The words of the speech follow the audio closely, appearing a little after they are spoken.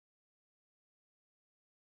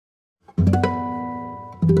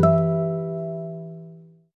The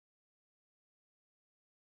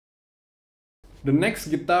next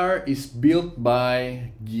guitar is built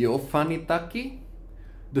by Giovanni Tacchi,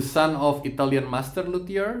 the son of Italian master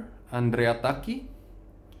luthier Andrea Tacchi.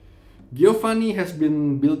 Giovanni has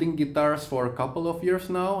been building guitars for a couple of years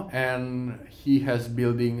now, and he has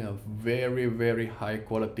building a very high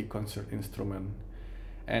quality concert instrument,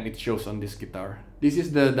 and it shows on this guitar. This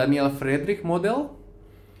is the Daniel Friederich model.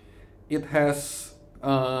 It has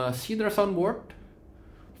a cedar soundboard,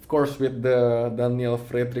 of course with the Daniel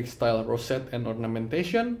Friederich style rosette and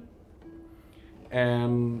ornamentation,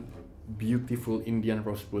 and beautiful Indian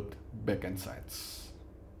rosewood back and sides.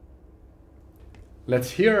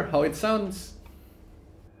 Let's hear how it sounds.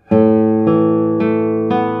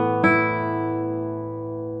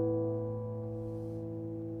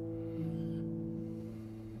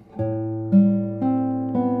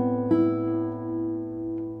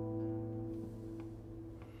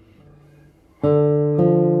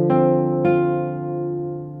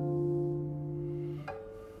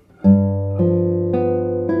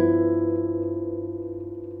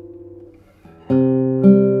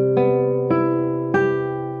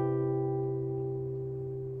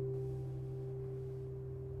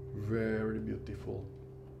 Very beautiful.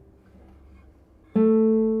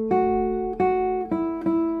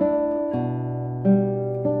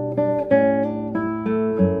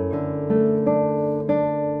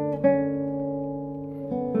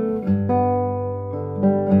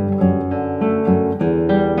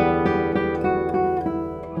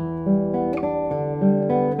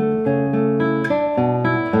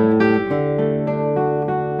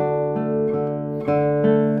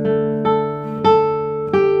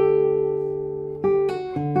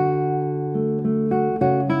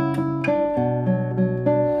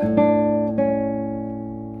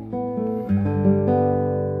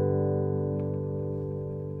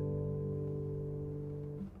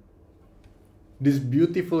 This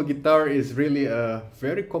beautiful guitar is really a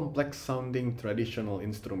very complex sounding traditional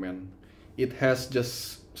instrument. It has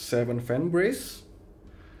just 7 fan brace,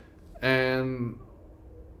 and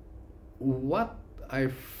what I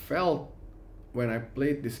felt when I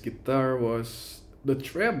played this guitar was the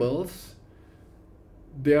trebles,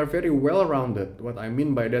 they are very well rounded. What I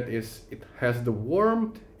mean by that is it has the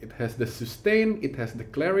warmth, it has the sustain, it has the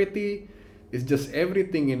clarity. It's just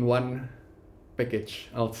everything in one package,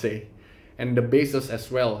 I'll say. And the basses as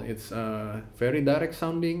well, it's very direct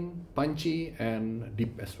sounding, punchy, and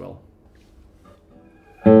deep as well.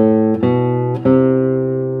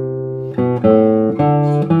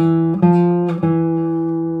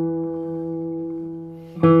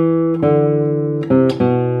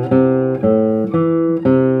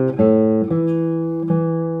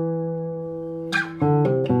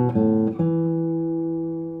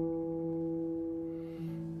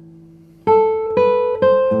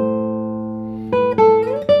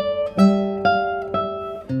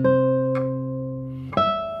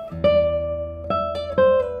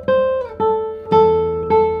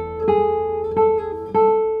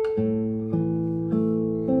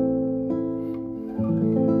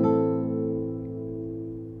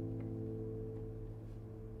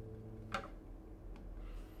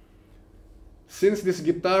 Since this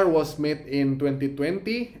guitar was made in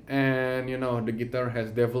 2020, and you know, the guitar has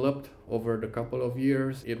developed over the couple of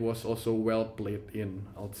years, it was also well played in,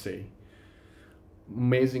 I would say.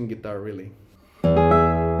 Amazing guitar, really.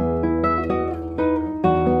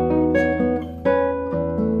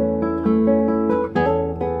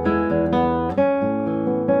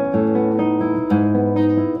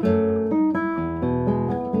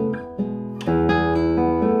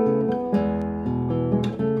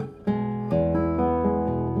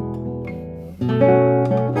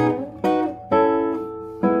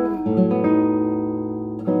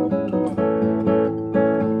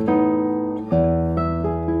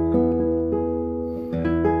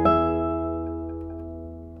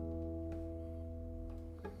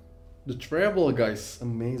 The treble, guys,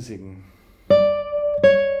 amazing.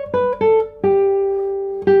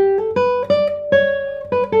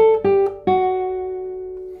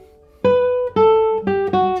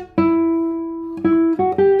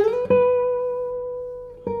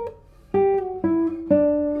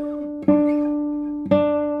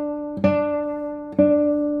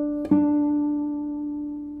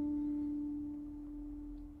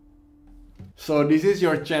 So this is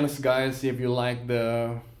your chance, guys, if you like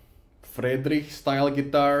the Friederich style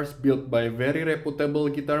guitars built by very reputable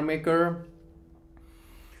guitar maker.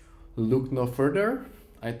 Look no further.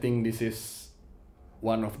 I think this is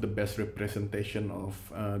one of the best representation of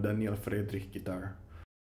Daniel Friederich guitar.